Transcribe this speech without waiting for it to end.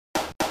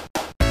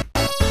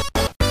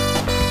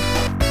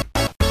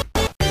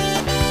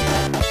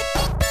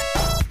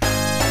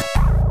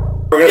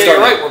we're gonna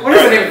start. What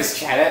is the name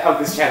of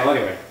this channel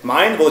anyway?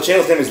 Mine? Well, the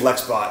channel's name is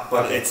LexBot,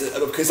 but it's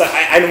because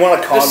I didn't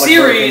want to call it the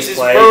series is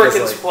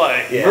Muricans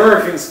Play. Yeah.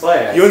 Muricans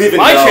Play. You don't even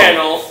My know.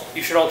 channel,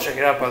 you should all check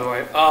it out by the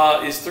way,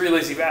 is 3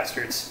 Lazy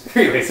Bastards.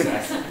 3 Lazy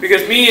Bastards.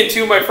 Because me and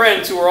 2 of my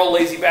friends who are all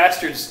lazy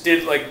bastards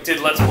did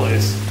Let's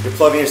Plays. You're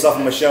plugging yourself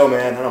in my show,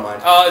 man. I don't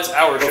mind. It's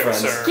our show, friends.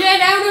 sir.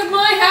 Get out of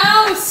my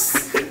house!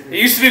 It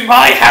used to be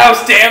my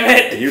house, damn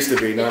it! It used to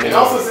be, not And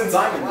anymore. also since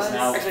I'm in this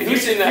now. Actually,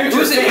 who's in that?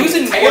 Who's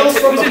in Tales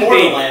from the B?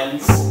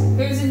 Borderlands?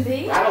 Who's in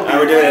B?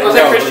 We're doing it. Was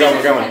that Christian?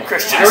 We're going.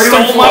 Christian We're doing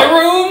stole 4. my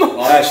room!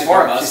 She's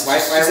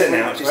sitting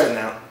out. She's sitting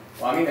out.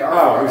 Well, I mean, there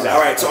are. Who's out?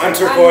 All right, so I'm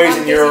turquoise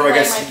and you're, I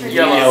guess,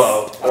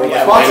 yellow. Or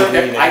Sponsor.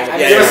 give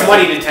us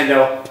money,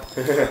 Nintendo.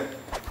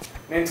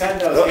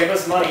 Nintendo, give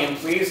us money and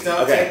please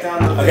don't take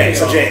down the video. Okay,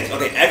 so James.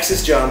 Okay, X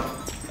is jump.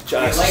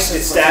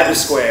 Stab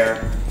is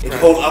square. If you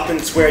hold up and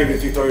square, you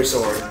can throw your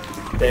sword.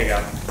 There you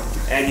go.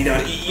 And you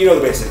know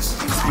the basics.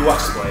 You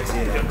watch the plays.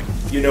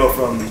 You know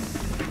from.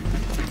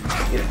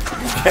 Okay.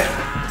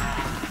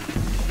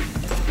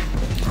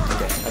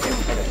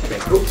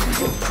 Cool.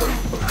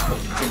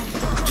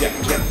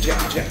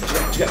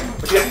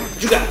 What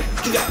you got?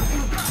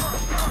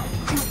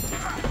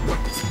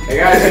 Hey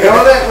guys, you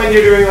know that when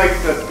you're doing like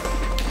the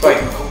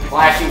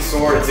flashing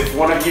swords, if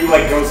one of you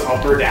like goes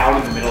up or down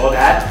in the middle of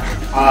that,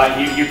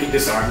 you can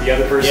disarm the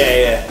other person.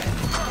 Yeah.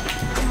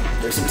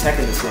 There's some tech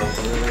in this game.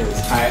 There is.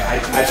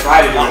 I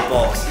try to do it.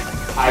 Balls.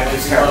 I'm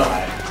just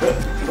terrified.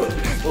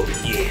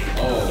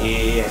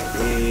 Yeah.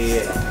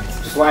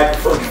 That's why I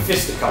prefer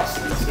fisticuffs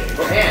in this game.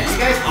 Man, you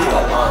guys do a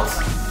lot.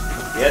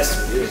 Yes,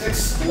 we do.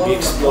 We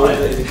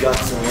explode in the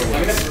guts and I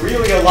mean, it's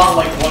really a lot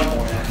like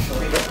Bloodborne,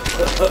 actually.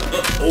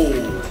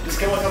 Oh. Just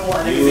kill a couple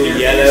enemies in your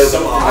yellow face. I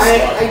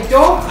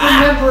don't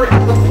remember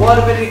the blood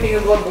of anything in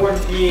Bloodborne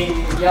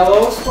being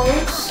yellow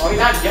flames. I mean,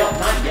 not yellow.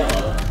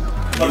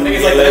 But the thing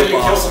is, like, whenever you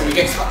kill someone, you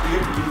get you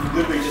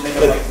literally just end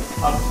up like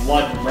a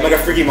blood rain. Like a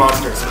freaky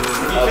monster. If you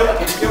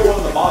kill one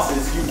of the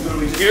bosses, you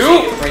literally just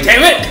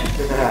Damn it!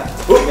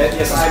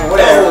 Yes, I'm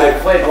aware. I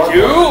played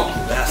Bloodborne.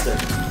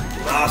 Bastards.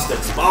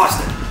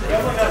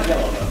 Definitely not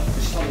yellow, though.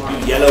 Just a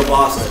line. You yellow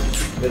bastard.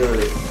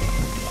 Literally.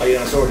 Oh, you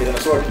got a sword.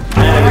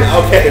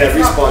 Okay, that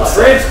respawns.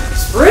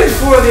 Sprint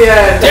for the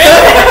end.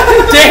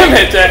 Damn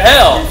it to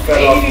hell!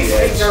 Maybe these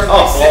things are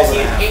like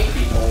sentient ink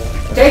people.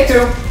 Take 2.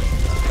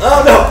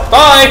 Oh no!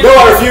 Bye! No,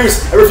 I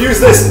refuse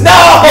this! No!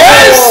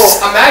 Yes!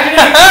 Imagine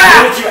if you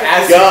killed you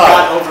as you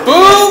got over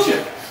Boom!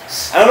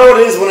 I don't know what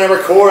it is when I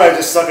record, I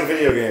just suck in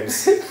video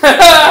games.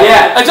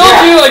 Yeah, I told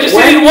you I just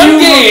needed one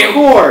game.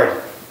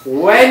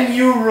 When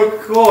you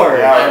record.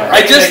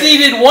 I just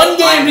needed one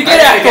game to get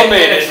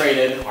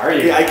acclimated. Are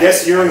you? I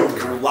guess you're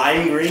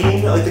lime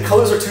green. Like the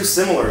colors are too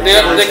similar.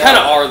 They kind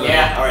of are though.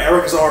 Yeah. All right,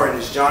 Eric is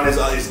orange. John is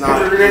not. He's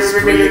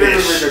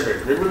greenish.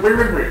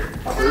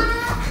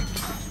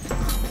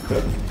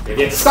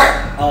 Get start.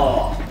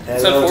 Oh.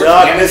 Hello, unfortunate.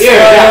 darkness. I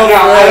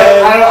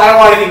don't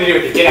want anything to do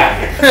with it. Get out of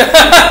here.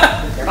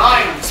 You're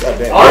mine.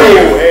 Are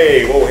you?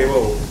 Hey,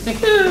 whoa.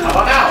 How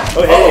about now?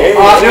 Oh, hey. No.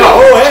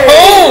 Oh, hey.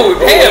 Oh,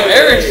 damn!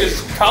 Eric's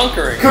just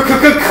conquering.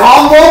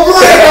 Combo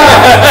breaker.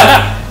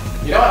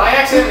 You know what? I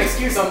actually have an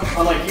excuse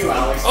unlike you,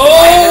 Alex. Oh! I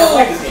never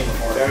played this game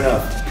before. Fair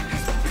enough.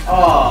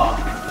 Oh.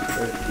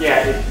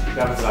 Yeah,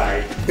 I'm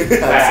sorry.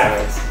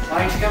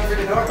 Why don't you come through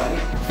the door, buddy?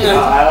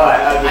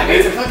 I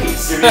made some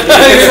cookies. Is it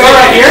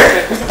right here?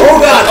 Oh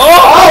god!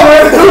 Oh!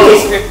 Where are the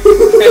cookies?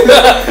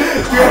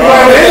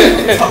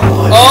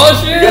 Oh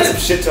You got shit!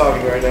 some shit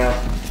talking right now.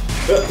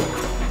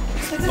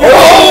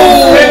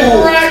 Oh!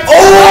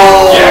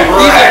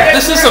 Yeah,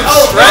 This is some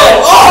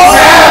stretch.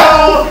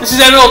 Oh! This is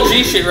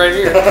MLG shit right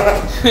here.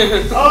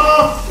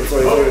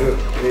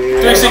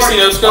 360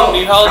 no scope,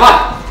 Nidhogg.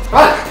 Come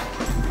on!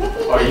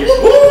 Are you?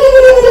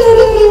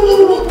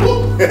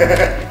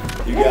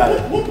 You got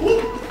it.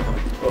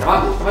 Come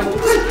on.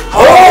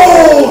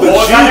 Oh! The What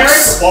was that,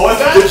 jukes! Eric? What was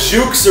that? The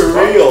jukes are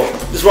real.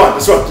 Just run. I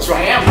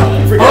am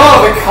running.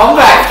 Oh, the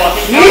comeback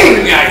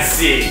king, I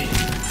see.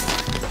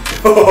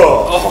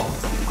 Oh.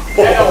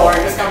 Yeah, don't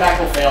worry. This comeback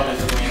will fail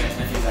miserably in a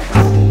few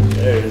seconds.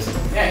 There it is.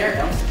 Yeah, here it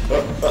comes.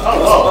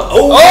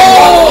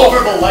 Oh! Over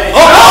the leg.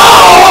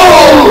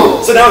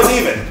 Oh! So now it's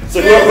even.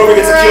 So whoever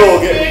gets a kill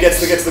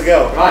gets to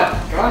go. Come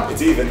on.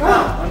 It's even.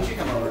 Why don't you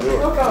come over?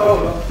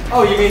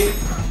 Oh, you mean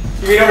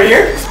over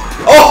here?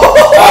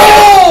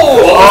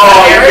 Oh!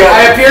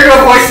 I appear to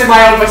have hoisted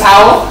my own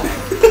towel.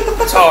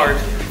 It's hard.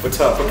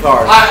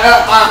 Picard.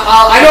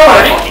 I know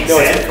what I fucking No,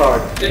 it's said.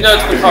 Picard. No,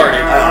 it's Picard. I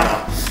don't know.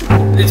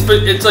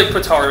 It's like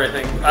Petard, I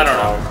think. I don't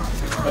know.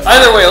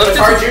 Either way, let's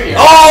Petard just. Jr.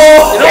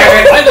 Oh!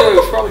 Either way,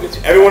 we should probably get to.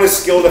 Everyone is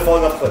skilled at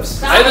falling off cliffs.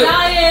 Stop Either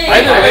dying!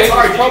 way, we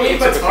Petard, should probably you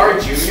get mean to.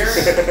 Petard Jr.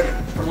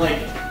 from like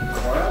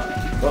Korra?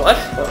 What?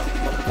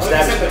 What you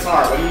said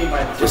Petard? What do you mean by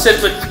Petard? Just said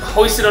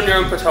hoisted on your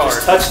own Petard.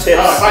 Just touch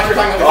tips. Oh, I thought you were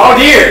talking Oh about.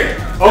 dear!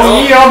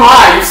 Oh ye, oh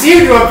my! You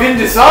seem to have been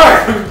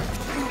disarmed.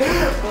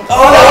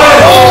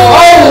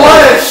 Oh,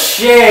 what a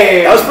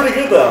shame! That was pretty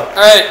good though.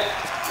 Alright.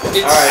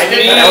 It's Alright,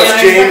 me now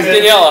it's James. and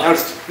Daniela.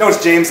 No,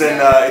 it's James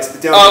and it's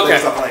Dylan. Oh, okay.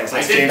 Not playing, so I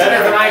it's did James better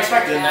and than I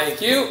expected.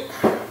 Thank you.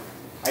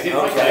 I didn't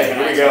like that. Okay,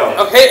 here we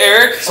go. Okay,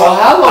 Eric. So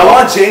I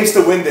want James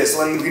to win this,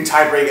 so then we can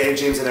tie break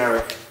James and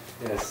Eric.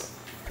 Yes.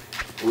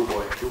 Ooh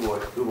boy, ooh boy,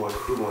 ooh boy,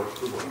 ooh boy,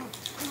 ooh boy.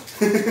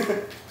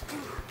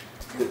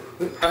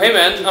 Oh hey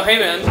man. Oh hey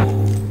man.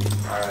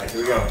 Alright,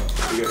 here we go.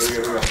 Here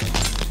we go.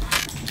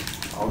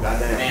 Oh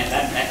goddamn. Man,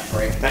 that neck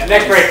break. That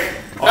neck break.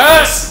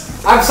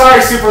 Yes. I'm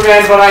sorry,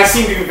 Superman, but I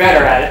seem to be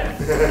better at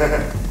it.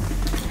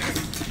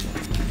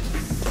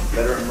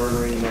 Better at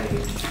murdering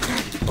many.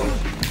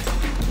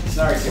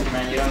 Sorry,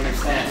 Superman, you don't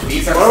understand.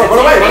 These are Run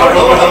away!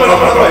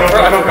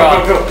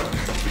 Go.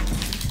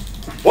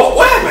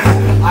 What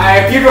happened? I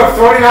appear to have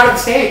thrown him out of the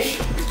stage.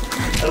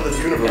 Out of the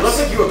universe. It looks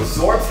like you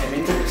absorbed him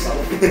into yourself.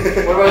 What I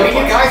about mean,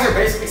 you guys are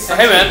basically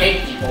Hey, man.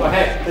 sentient people. Go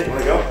ahead. Hey,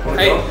 wanna go?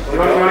 Hey. You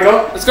wanna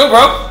go? Let's go,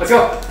 bro. Let's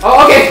go.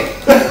 Oh, okay.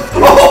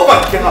 Oh my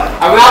god.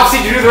 I would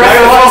obviously do the rest Now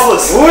of you're the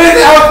useless.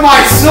 without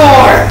my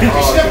sword. You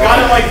should have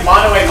gotten like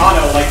mono a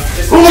mono, like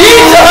just.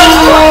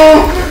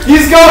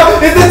 He's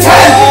gone. It's the 10.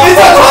 It's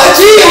the 10.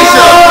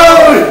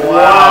 Jesus.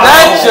 Wow.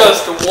 That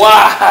just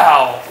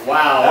wow.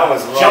 Wow. That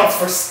was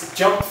rough.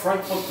 Jump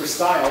front flip for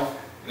style.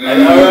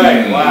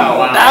 Alright,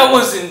 wow. That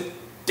wasn't.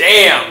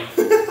 Damn.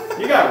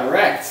 You got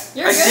wrecked.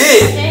 You're I good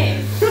did. at this game.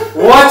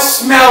 What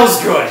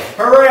smells good?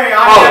 Hooray!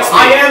 it's me.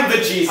 I am the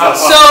Jesus.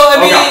 So I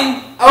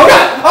mean, Oh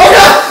god. Oh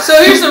god.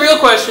 so here's the real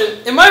question: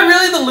 am I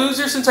really the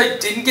loser since I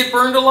didn't get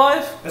burned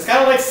alive? It's kind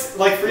of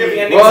like three of the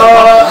endings.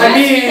 Well, That's I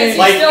because mean, you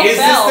like, still is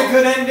fell. this the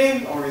good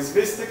ending or is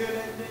this the good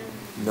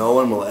ending? No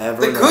one will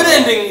ever The know. good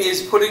ending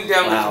is putting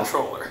down Wow. the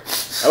controller.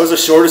 That was the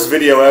shortest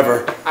video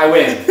ever. I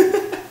win.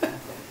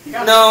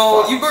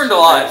 No, you burned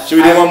alive. Should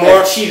we do one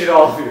more? I cheated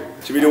all through.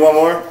 Should we do one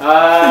more?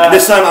 Uh,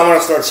 This time I'm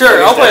gonna start.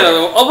 Sure, I'll play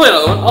another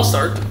one. I'll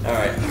start.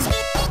 Alright.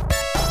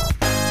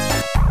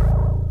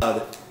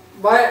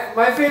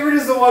 my favorite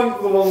is the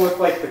one with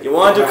like the. You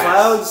want to do grass.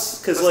 clouds?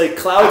 Because like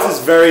clouds is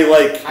very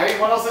like I mean,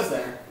 what else is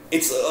there?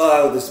 it's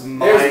there's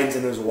mines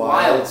and there's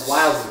wilds.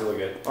 Wilds is really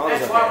good. Wilds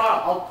That's is why okay.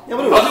 I'll Yeah,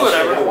 I'll do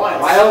whatever. Yeah, why?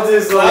 Wilds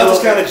is a Clouds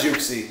is little- kind of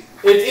juicy.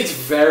 It's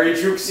very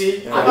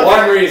juicy. Yeah. For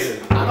one reason.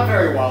 I'm a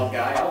very wild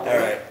guy. I'll do it.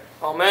 Alright.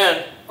 Oh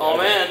man. Oh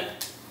man.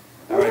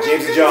 Alright,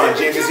 James and John.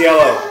 James is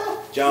yellow.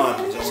 John.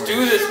 don't Let's worry.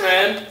 do this,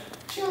 man.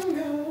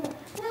 Jungle.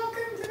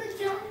 Welcome to the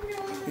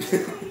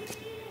jungle.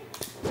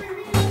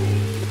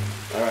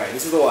 Alright,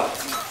 this is the what?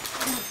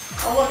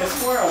 Oh look, a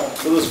squirrel.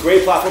 So those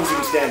great platforms you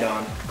can stand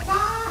on.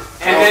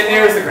 And then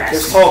there's the grass.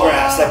 There's tall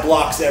grass that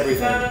blocks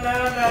everything.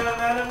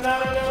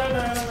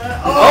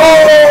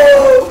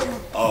 Oh!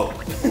 Oh.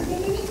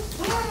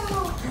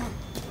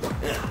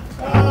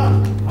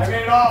 I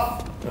made it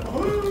off.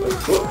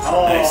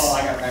 Oh, Nice.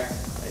 I got wrecked.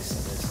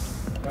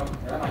 Nice. No,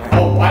 where am I?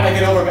 Oh, why'd I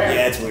get over there?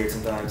 Yeah, it's weird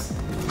sometimes.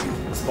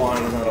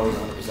 Spawning is not always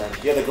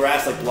 100%. Yeah, the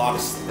grass like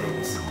blocks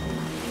things.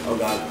 Oh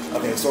god.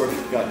 Okay, the sword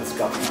got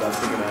sticking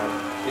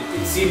out.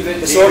 It seems that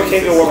The sword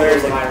can't go over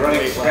James like is running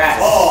great grass.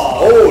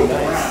 Oh,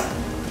 nice.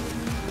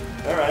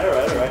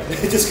 Alright.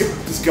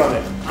 just gun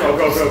it. Go.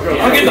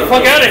 I'll get the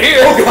fuck out of here.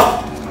 Oh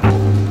god!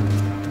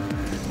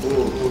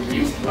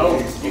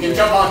 Oh, you can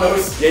jump on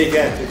those. Yeah, you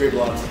can. The great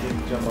blocks. You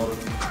can jump over.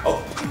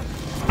 Oh.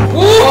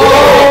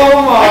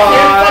 Oh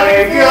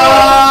my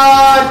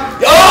god!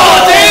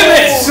 Oh damn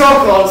it! So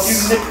close.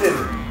 You nicked it.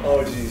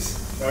 Oh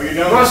jeez. No, you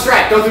don't. Go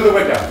straight. Go through the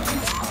window.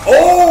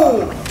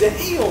 Oh!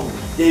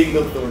 Damn! Yeah, you can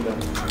go through the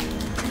window.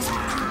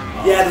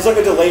 Yeah, there's like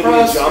a delay when you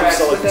Cross jump, scratch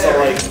so the there.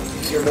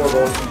 like you're more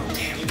going.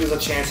 Damn, there's a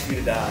chance for you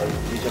to die.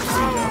 You jump,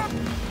 so you jump.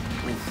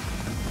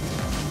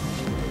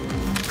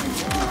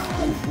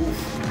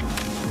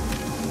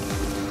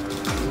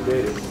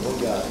 Oh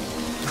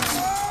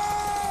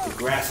god. The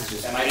grass is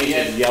just Am I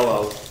idiot?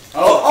 yellow.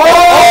 Oh!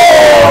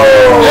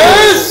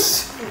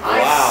 Yes! I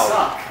Wow.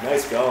 suck.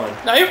 Nice going.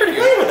 Now you're pretty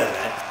Play good. with that,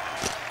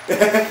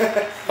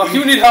 man. Fuck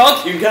you,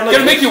 Nidhogg. You can kinda Gotta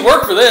like make you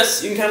work for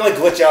this. You can kind of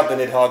like glitch out the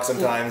Nidhogg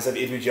sometimes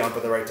if you jump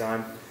at the right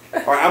time.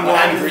 Alright, I'm What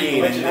lime happens if you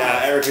green glitch and it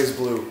out? Eric is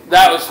blue.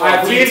 That was I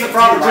fun. believe the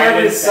proper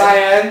term is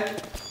cyan.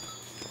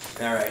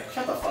 Alright.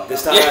 Shut the fuck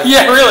This up. time,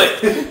 Yeah, really.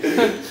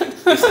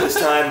 this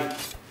time,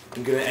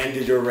 I'm gonna end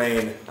your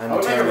reign. I'm I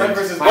would make a red determined.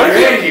 versus My What Right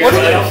if here, you, what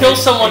but I if don't you kill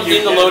think someone you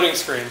in the can. loading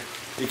screen?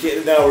 You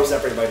can't. No, we're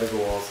separated by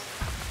visible walls.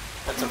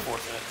 That's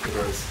unfortunate. It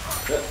is.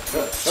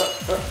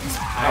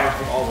 I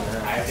have all of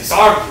them. I have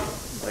disarmed you.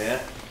 Oh yeah.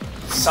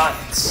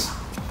 Science.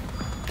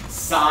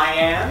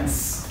 Science.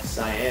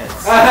 Science.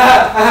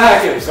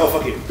 Kill yourself. So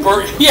fuck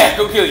you. Yeah,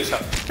 go kill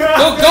yourself.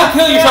 Go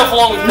kill yourself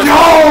along with Chris.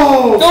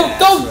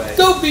 No!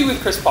 Go be with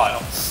Chris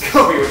Pyle.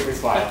 Go be with me,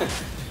 Spy.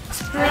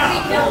 How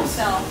did he kill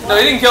himself? No,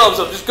 he didn't kill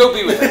himself. Just go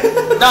be with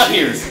him. Not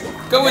here.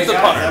 Go with Hey the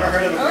guys, punter. ever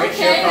heard of a great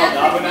Okay, show called that's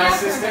Dobbin enough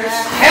Sisters? for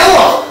that.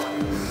 Hello!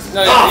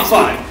 No, Ah, he's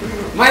fine.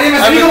 My name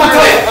is I'm Vigo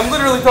Montoya. I'm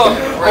literally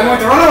talking. I'm going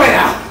to run away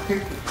now.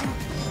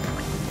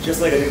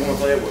 Just like I didn't want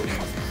to play it with.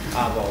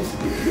 Ah, balls.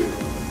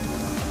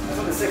 That's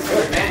what the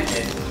 600 Man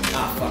did.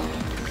 Ah, fuck.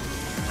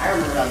 I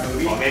remember that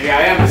movie. Well, maybe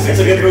I am a It's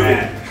a good movie.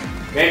 man.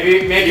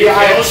 Maybe You I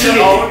have killed cheated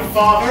your you. own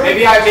father?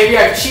 Maybe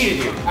I've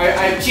cheated you.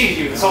 I've cheated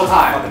you this whole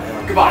time.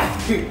 Goodbye.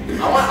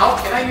 Can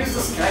I use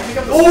this? Can I pick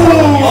up this?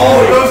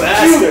 Oh, those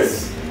you bastard!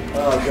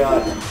 Oh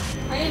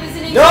god. My name is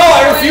an No,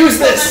 I refuse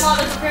this! My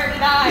father's prepared to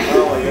die.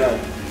 Oh my god.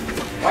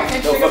 Why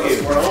can't No, you pick up fuck the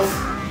you. squirrels?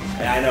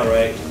 Yeah, I know,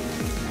 right?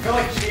 I feel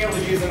like you should be able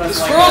to use them The as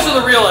squirrels are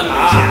the real enemy.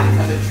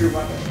 as a true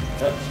weapon.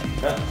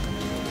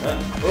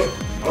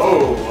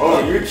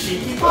 Oh, you're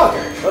cheeky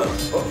fucker.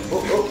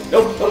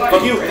 Nope,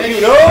 fuck you,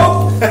 British?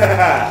 no!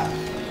 Yeah.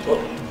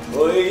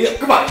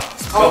 Goodbye.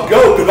 Oh,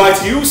 go, goodbye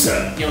to you,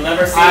 sir. You'll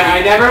never see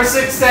I never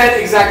said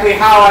exactly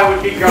how I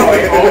would be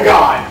going. Oh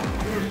god.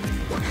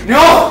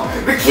 No!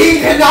 The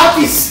king cannot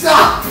be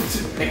stopped!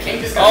 the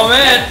king just got Oh, his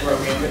man. neck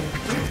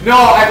broken. No,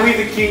 I believe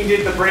the king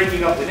did the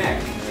breaking of the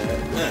neck.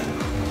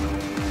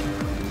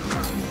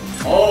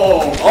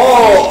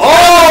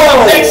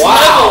 Next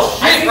Wow! level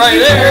I shit think right you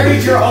there.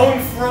 carried your own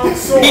thrown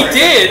sword. He I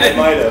did.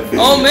 might have.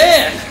 Oh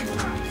man.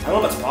 I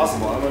don't know if that's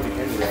possible. I don't know if you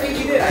can do I that. think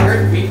you did. I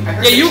heard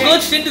Yeah, you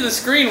glitched into the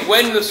screen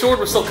when the sword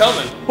was still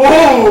coming.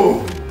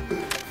 Oh!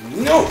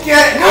 No!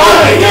 Get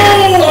out of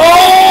here!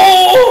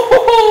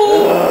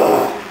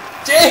 Oh!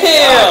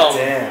 Damn.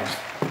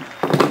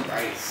 Damn.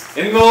 Christ.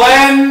 In the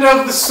land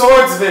of the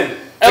swordsman,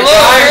 the Hello,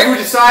 guy Eric. who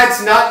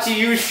decides not to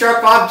use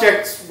sharp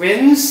objects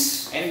wins.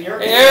 And in your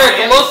Hey, opinion, I Eric,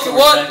 am look the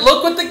what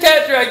swordsman. the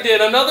cat drag did.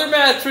 Another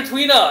match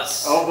between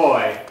us. Oh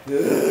boy.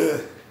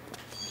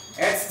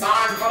 It's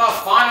time for the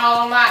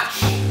final match.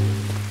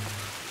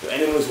 So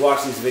anyone who's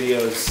watching these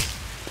videos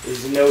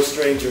is no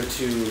stranger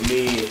to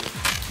me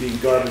being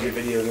garbage at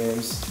video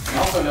games. And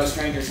also no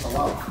strangers to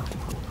love.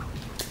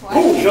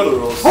 Oh, you know the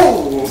rules.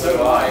 Oh! So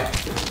do I.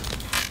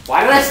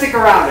 Why did I stick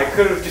around? I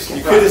could have just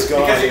You could have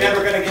gone. Because you're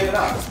never gonna give it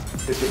up.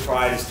 Because your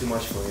pride is too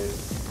much for you.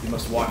 You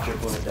must watch your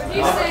opponent die.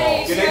 You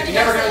say You're you're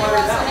never gonna let her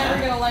down, I'm never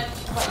man. gonna let you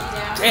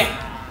down. Damn.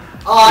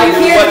 Oh, I You know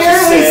can't what you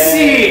barely said.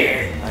 see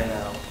it. I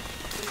know.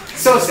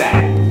 So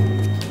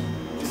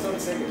sad. Just don't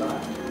say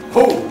goodbye.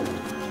 Oh!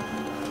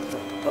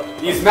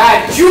 These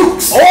mad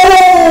jukes!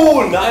 Oh,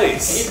 Can you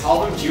nice!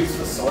 call them Jukes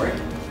with sword?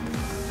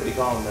 What do you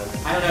call them then?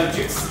 I don't know,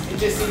 Jukes, it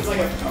just seems like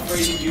a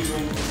phrase you use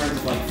in terms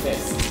of like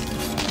fists.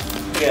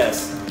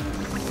 Yes.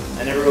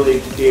 I never really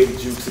gave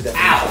Jukes a definition.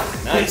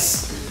 Ow.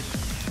 Nice.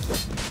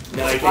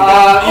 No, you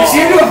can't You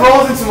seem to have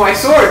rolled into my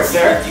sword,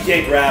 sir. You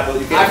can't grab it.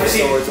 You I've can't put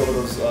seen- swords over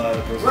those.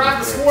 Grab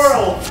the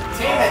squirrel!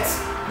 Damn it!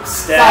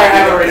 Stab Sorry, I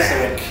have you a in the race.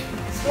 back.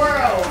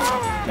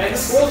 Squirrel! Man, the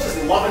squirrel's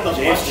just loving the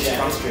James flesh is just again.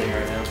 concentrating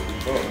right now.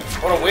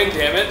 I want to win,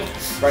 damn it.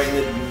 Right in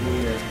the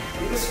ear.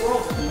 The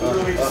squirrel's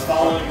literally just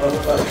following Oh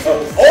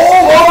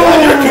my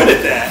god, you're good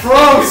at that.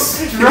 From You're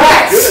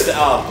stress! good at that.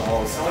 Oh,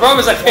 balls. The problem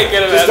is I can't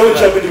get him Just after don't that.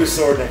 jump into his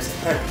sword next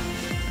time.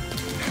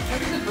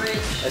 Look at the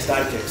bridge. That's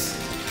dive kicks.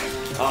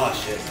 Oh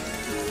shit.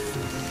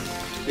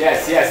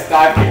 Yes,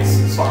 dive kicks.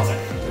 Sponsor.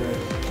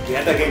 You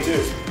had that game too.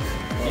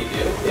 You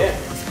do? Yeah.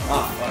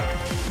 Oh fuck.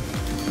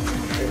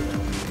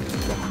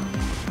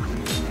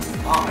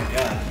 Oh my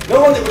god.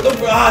 No one.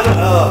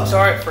 No.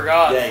 Sorry, I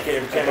forgot. Yeah, you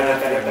can't.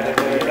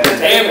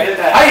 Damn it.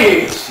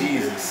 Hey!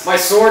 Jesus. My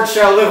sword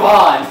shall live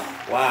on.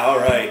 Wow. All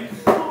right.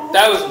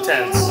 That was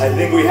intense. I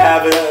think we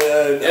have.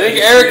 I think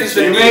Eric is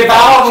the You new may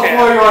bow champ.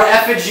 before your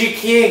effigy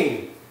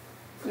king.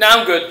 Now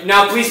I'm good.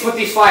 Now please put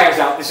these fires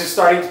out. This is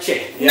starting to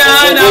change. Yeah,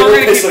 Nah, we'll we're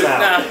gonna piss keep it. him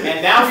out. Nah.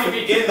 And now we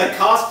begin the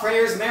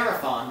cosplayers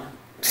marathon.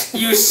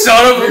 You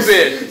son of a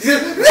bitch.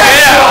 That's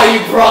why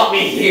you brought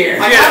me here.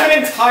 I have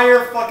an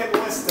entire fucking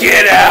list of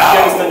Get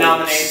out. shows to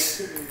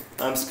nominate.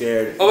 I'm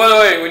scared. Oh, by the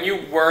way, when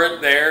you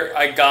weren't there,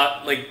 I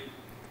got like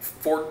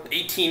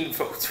 18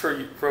 votes for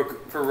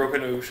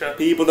Rokanusha.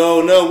 People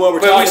don't know what we're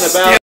But we talking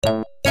about.